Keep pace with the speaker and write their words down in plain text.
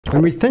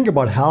When we think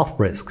about health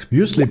risks, we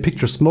usually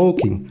picture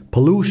smoking,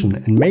 pollution,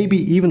 and maybe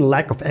even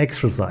lack of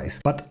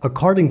exercise. But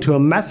according to a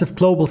massive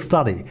global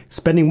study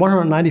spanning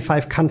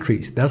 195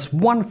 countries, there's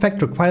one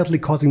factor quietly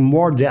causing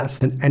more deaths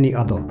than any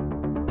other: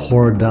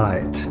 poor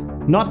diet.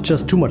 Not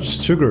just too much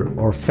sugar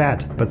or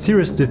fat, but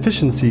serious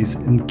deficiencies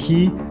in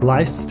key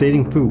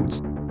life-sustaining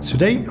foods.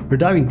 Today, we're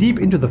diving deep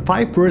into the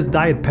 5 worst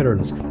diet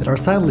patterns that are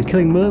silently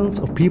killing millions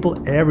of people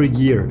every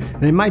year,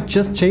 and it might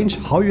just change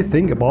how you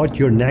think about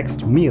your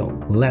next meal.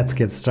 Let's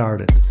get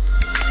started.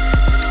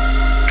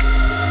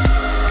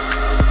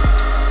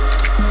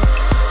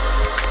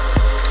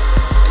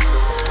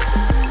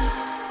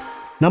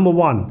 Number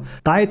 1.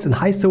 Diets in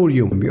high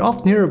sodium. We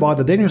often hear about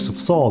the dangers of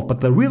salt,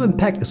 but the real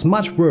impact is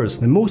much worse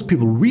than most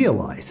people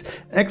realize.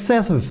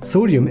 Excessive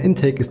sodium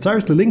intake is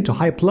directly linked to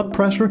high blood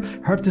pressure,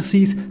 heart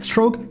disease,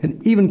 stroke,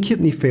 and even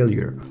kidney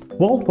failure.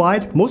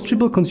 Worldwide, most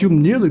people consume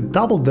nearly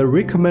double their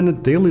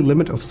recommended daily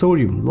limit of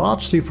sodium,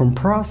 largely from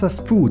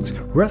processed foods,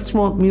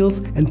 restaurant meals,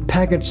 and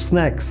packaged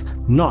snacks,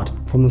 not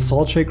from the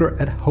salt shaker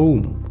at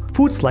home.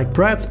 Foods like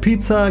breads,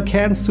 pizza,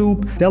 canned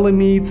soup, deli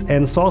meats,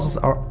 and sauces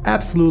are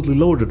absolutely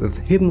loaded with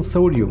hidden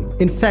sodium.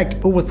 In fact,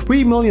 over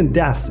 3 million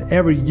deaths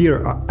every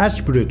year are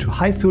attributed to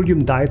high sodium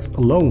diets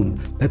alone.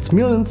 That's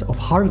millions of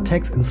heart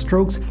attacks and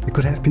strokes that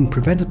could have been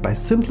prevented by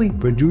simply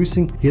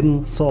reducing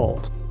hidden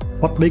salt.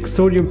 What makes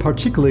sodium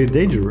particularly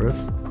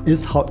dangerous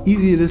is how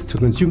easy it is to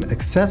consume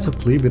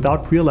excessively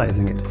without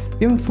realizing it.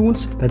 Even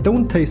foods that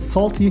don't taste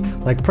salty,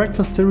 like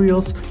breakfast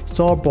cereals,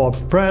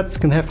 store-bought breads,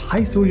 can have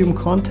high sodium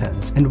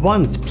content. And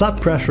once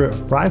blood pressure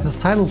rises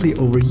silently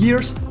over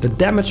years, the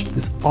damage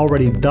is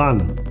already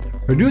done.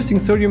 Reducing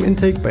sodium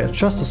intake by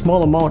just a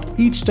small amount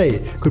each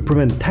day could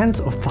prevent tens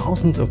of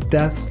thousands of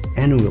deaths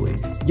annually.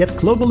 Yet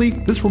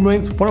globally, this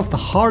remains one of the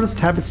hardest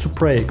habits to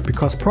break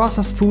because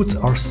processed foods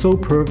are so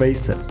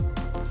pervasive.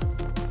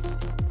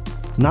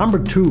 Number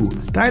 2.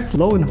 Diets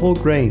low in whole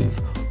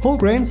grains. Whole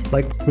grains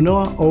like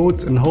quinoa,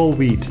 oats, and whole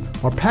wheat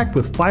are packed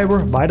with fiber,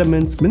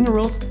 vitamins,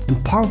 minerals,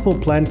 and powerful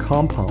plant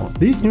compounds.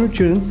 These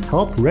nutrients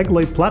help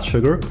regulate blood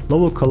sugar,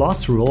 lower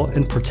cholesterol,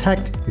 and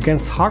protect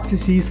against heart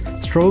disease,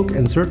 stroke,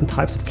 and certain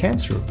types of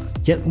cancer.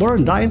 Yet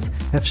modern diets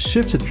have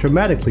shifted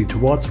dramatically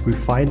towards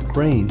refined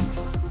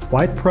grains.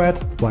 White bread,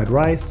 white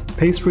rice,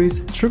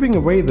 pastries, stripping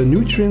away the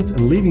nutrients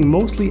and leaving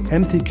mostly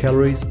empty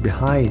calories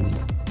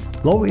behind.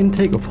 Low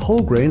intake of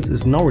whole grains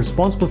is now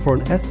responsible for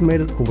an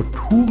estimated over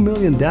 2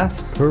 million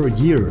deaths per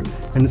year.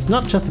 And it's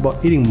not just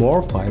about eating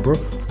more fiber.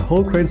 The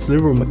whole grains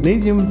deliver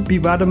magnesium, B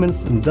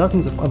vitamins, and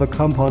dozens of other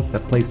compounds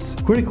that play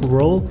a critical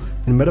role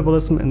in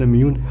metabolism and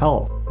immune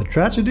health. The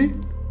tragedy?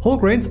 Whole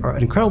grains are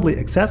incredibly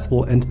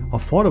accessible and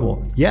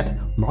affordable, yet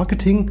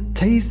marketing,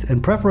 taste,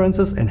 and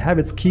preferences and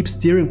habits keep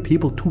steering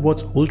people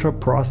towards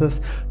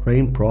ultra-processed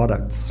grain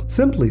products.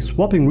 Simply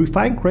swapping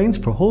refined grains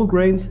for whole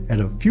grains at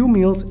a few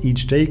meals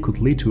each day could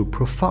lead to a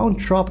profound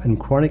drop in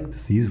chronic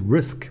disease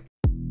risk.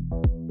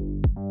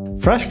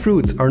 Fresh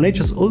fruits are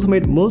nature's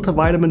ultimate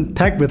multivitamin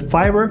packed with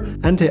fiber,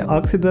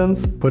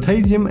 antioxidants,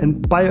 potassium, and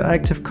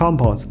bioactive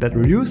compounds that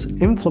reduce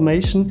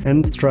inflammation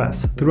and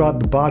stress throughout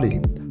the body.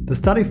 The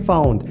study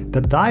found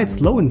that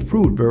diets low in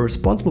fruit were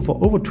responsible for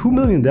over 2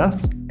 million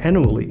deaths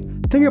annually.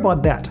 Think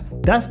about that.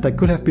 Deaths that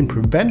could have been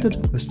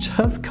prevented with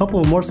just a couple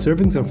of more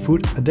servings of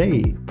fruit a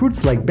day.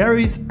 Fruits like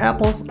berries,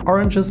 apples,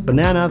 oranges,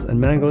 bananas,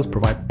 and mangoes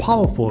provide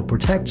powerful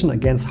protection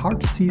against heart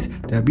disease,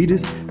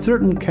 diabetes,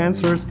 certain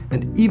cancers,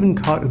 and even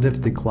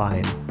cognitive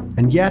decline.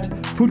 And yet,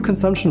 food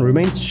consumption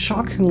remains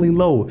shockingly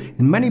low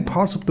in many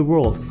parts of the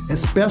world,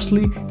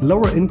 especially in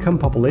lower income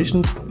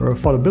populations where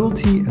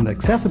affordability and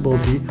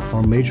accessibility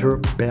are major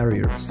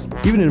barriers.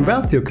 Even in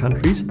wealthier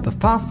countries, the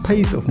fast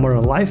pace of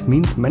modern life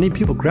means many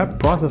people grab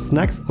processed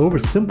snacks over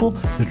simple,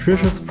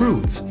 nutritious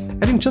fruits.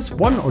 Adding just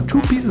 1 or 2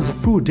 pieces of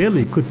fruit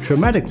daily could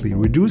dramatically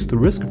reduce the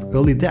risk of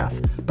early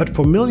death. But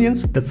for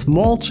millions, that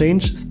small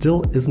change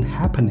still isn't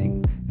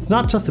happening. It's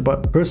not just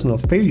about personal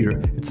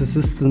failure, it's a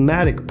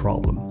systematic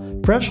problem.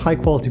 Fresh,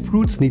 high-quality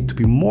fruits need to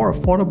be more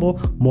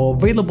affordable, more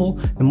available,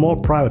 and more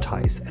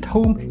prioritized at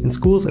home, in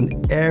schools,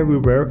 and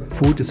everywhere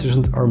food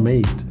decisions are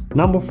made.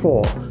 Number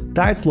 4.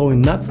 Diets low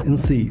in nuts and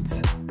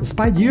seeds.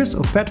 Despite years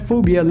of fat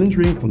phobia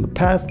lingering from the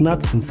past,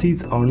 nuts and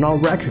seeds are now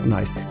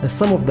recognized as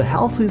some of the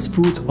healthiest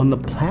foods on the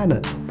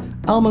planet.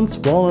 Almonds,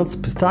 walnuts,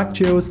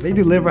 pistachios, they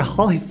deliver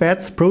healthy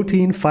fats,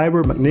 protein,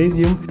 fiber,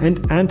 magnesium, and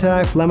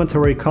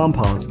anti-inflammatory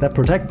compounds that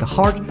protect the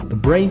heart, the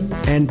brain,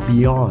 and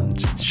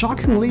beyond.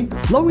 Shockingly,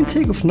 low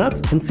intake of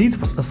nuts and seeds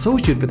was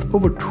associated with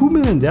over 2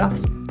 million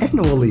deaths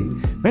annually.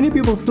 Many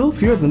people still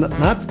fear that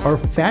nuts are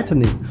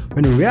fattening,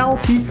 when in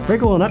reality,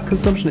 regular nut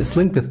consumption is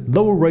linked with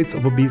lower rates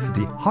of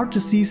obesity, heart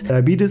disease,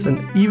 diabetes,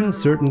 and even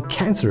certain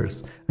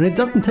cancers. And it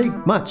doesn't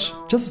take much,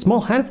 just a small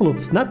handful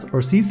of nuts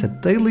or seeds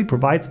that daily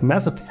provides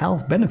massive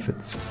health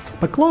benefits.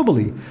 But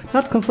globally,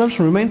 nut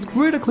consumption remains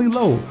critically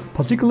low,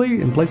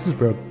 particularly in places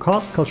where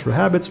cost, cultural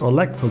habits, or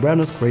lack of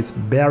awareness creates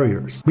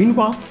barriers.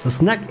 Meanwhile, the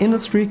snack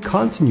industry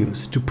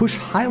continues to push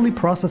highly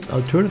processed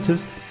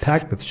alternatives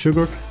packed with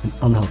sugar and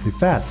unhealthy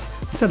fats,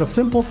 instead of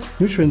simple,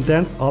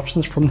 nutrient-dense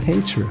options from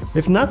nature.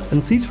 If nuts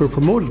and seeds were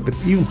promoted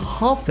with even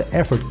half the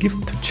effort given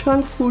to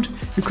junk food,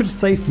 you could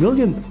save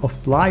millions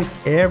of lives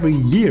every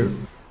year.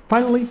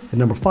 Finally, at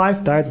number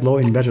 5, diets low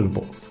in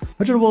vegetables.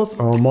 Vegetables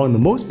are among the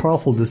most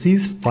powerful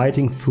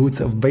disease-fighting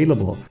foods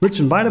available, rich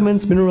in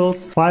vitamins,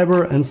 minerals,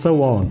 fiber, and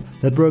so on,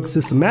 that work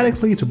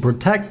systematically to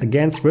protect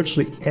against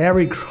virtually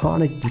every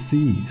chronic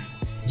disease.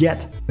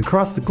 Yet,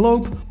 across the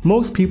globe,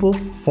 most people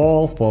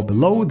fall for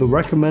below the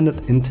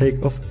recommended intake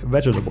of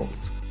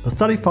vegetables. A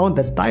study found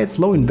that diets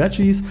low in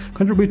veggies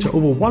contribute to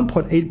over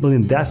 1.8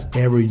 million deaths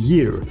every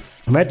year.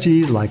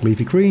 Veggies like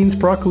leafy greens,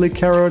 broccoli,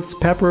 carrots,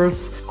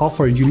 peppers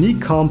offer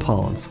unique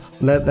compounds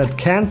that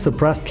can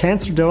suppress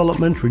cancer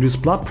development, reduce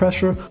blood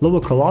pressure, lower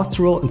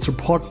cholesterol, and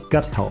support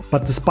gut health.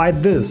 But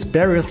despite this,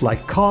 barriers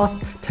like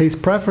cost,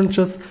 taste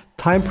preferences,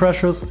 time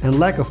pressures, and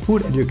lack of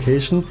food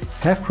education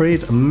have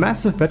created a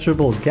massive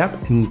vegetable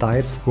gap in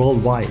diets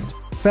worldwide.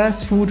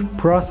 Fast food,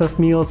 processed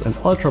meals, and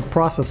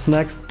ultra-processed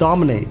snacks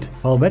dominate,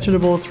 while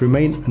vegetables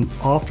remain an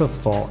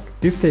afterthought,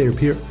 if they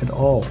appear at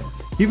all.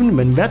 Even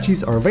when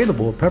veggies are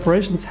available,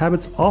 preparation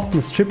habits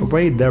often strip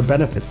away their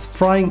benefits,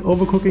 frying,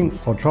 overcooking,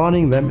 or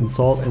drowning them in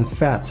salt and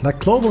fat. That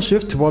global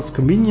shift towards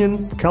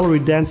convenient,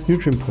 calorie-dense,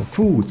 nutrient-poor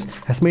foods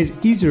has made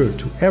it easier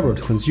to ever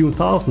to consume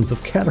thousands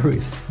of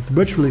calories with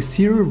virtually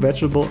zero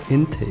vegetable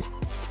intake.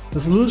 The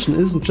solution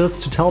isn't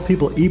just to tell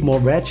people eat more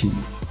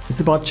veggies.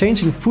 It's about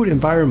changing food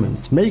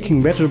environments,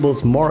 making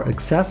vegetables more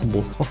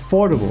accessible,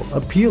 affordable,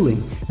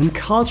 appealing, and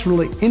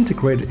culturally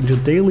integrated into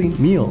daily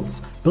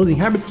meals. Building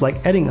habits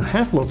like adding a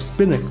handful of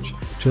spinach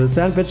to a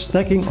sandwich,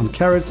 snacking on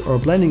carrots, or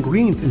blending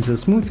greens into a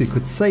smoothie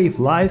could save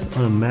lives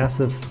on a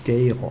massive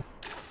scale.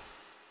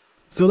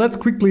 So let's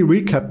quickly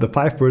recap the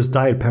 5 worst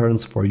diet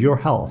patterns for your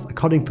health,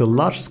 according to the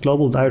largest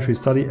global dietary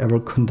study ever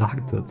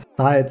conducted.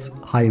 Diets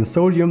high in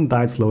sodium,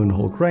 diets low in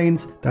whole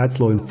grains, diets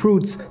low in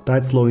fruits,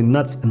 diets low in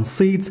nuts and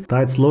seeds,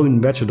 diets low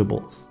in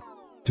vegetables.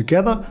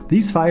 Together,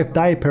 these 5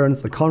 diet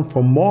patterns account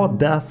for more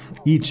deaths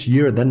each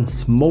year than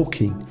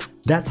smoking.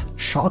 That's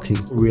shocking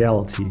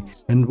reality,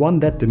 and one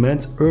that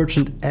demands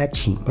urgent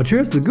action. But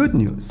here's the good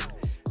news.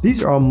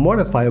 These are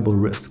modifiable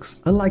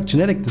risks. Unlike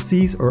genetic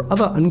disease or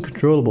other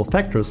uncontrollable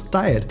factors,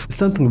 diet is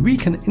something we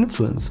can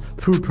influence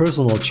through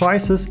personal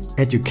choices,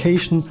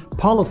 education,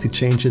 policy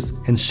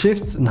changes, and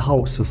shifts in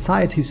how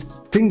societies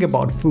think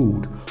about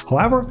food.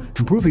 However,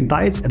 improving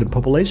diets at a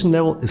population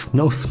level is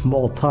no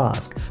small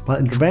task. While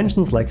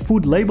interventions like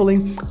food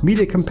labeling,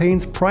 media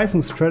campaigns,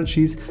 pricing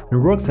strategies,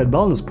 and worksite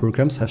wellness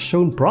programs have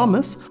shown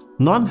promise,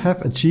 none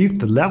have achieved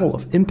the level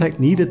of impact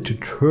needed to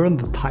turn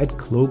the tide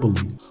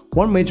globally.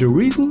 One major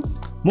reason?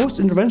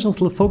 Most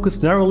interventions will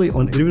focus narrowly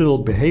on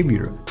individual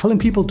behavior, telling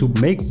people to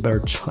make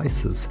better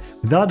choices,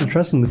 without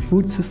addressing the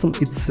food system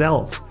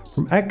itself.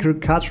 From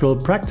agricultural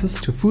practice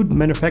to food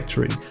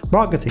manufacturing,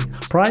 marketing,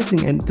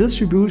 pricing, and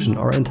distribution,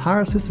 our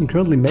entire system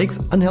currently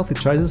makes unhealthy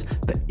choices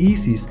the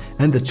easiest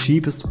and the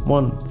cheapest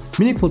ones.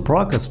 Meaningful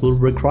progress will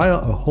require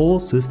a whole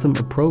system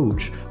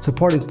approach,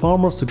 supporting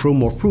farmers to grow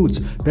more fruits,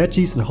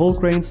 veggies, and whole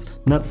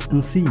grains, nuts,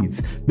 and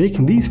seeds,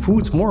 making these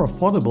foods more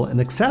affordable and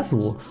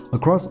accessible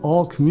across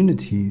all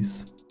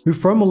communities.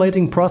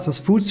 Reformulating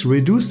processed foods to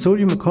reduce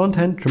sodium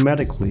content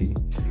dramatically.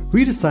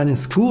 Redesigning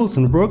schools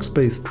and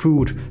workspace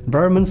food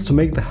environments to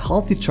make the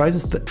healthy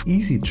choices the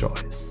easy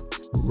choice.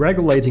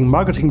 Regulating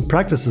marketing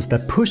practices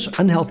that push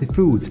unhealthy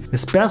foods,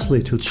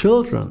 especially to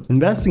children.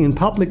 Investing in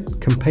public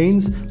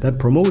campaigns that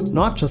promote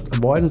not just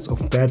avoidance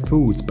of bad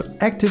foods, but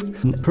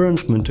active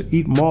encouragement to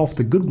eat more of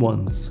the good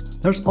ones.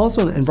 There's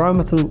also an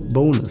environmental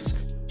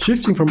bonus.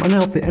 Shifting from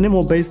unhealthy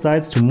animal-based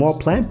diets to more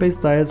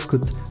plant-based diets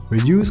could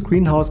reduce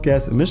greenhouse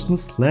gas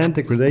emissions, land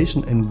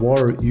degradation, and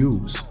water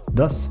use.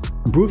 Thus,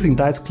 improving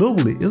diets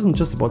globally isn't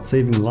just about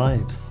saving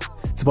lives.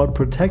 It's about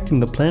protecting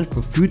the planet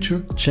for future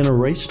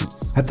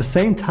generations. At the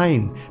same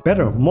time,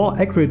 better, more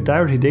accurate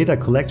dietary data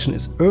collection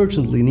is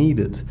urgently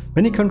needed.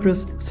 Many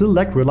countries still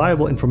lack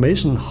reliable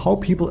information on how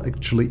people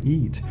actually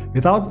eat.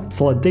 Without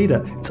solid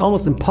data, it's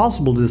almost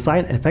impossible to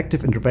design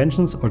effective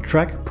interventions or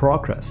track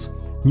progress.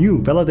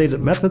 New,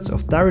 validated methods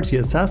of dietary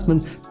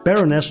assessment,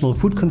 better national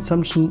food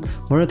consumption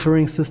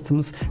monitoring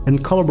systems,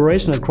 and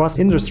collaboration across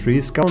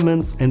industries,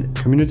 governments, and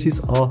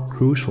communities are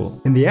crucial.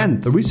 In the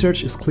end, the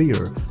research is clear: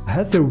 a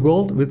healthier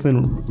world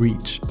within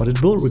reach, but it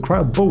will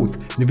require both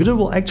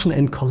individual action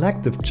and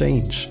collective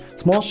change.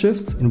 Small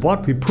shifts in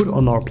what we put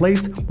on our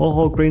plates, more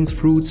whole grains,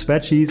 fruits,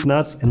 veggies,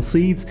 nuts, and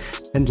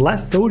seeds, and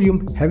less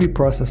sodium, heavy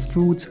processed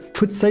foods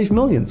could save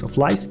millions of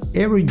lives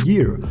every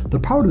year. The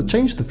power to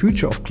change the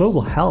future of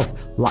global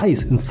health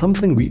lies in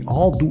something we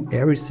all do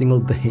every single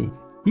day: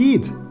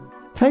 eat!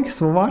 Thanks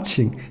for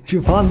watching. If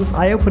you found this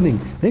eye-opening,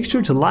 make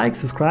sure to like,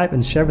 subscribe,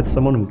 and share with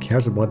someone who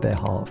cares about their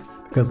health.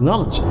 because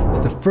knowledge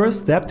is the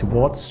first step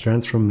towards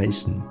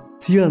transformation.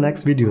 See you in the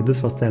next video.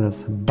 This was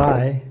Dennis.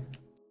 Bye.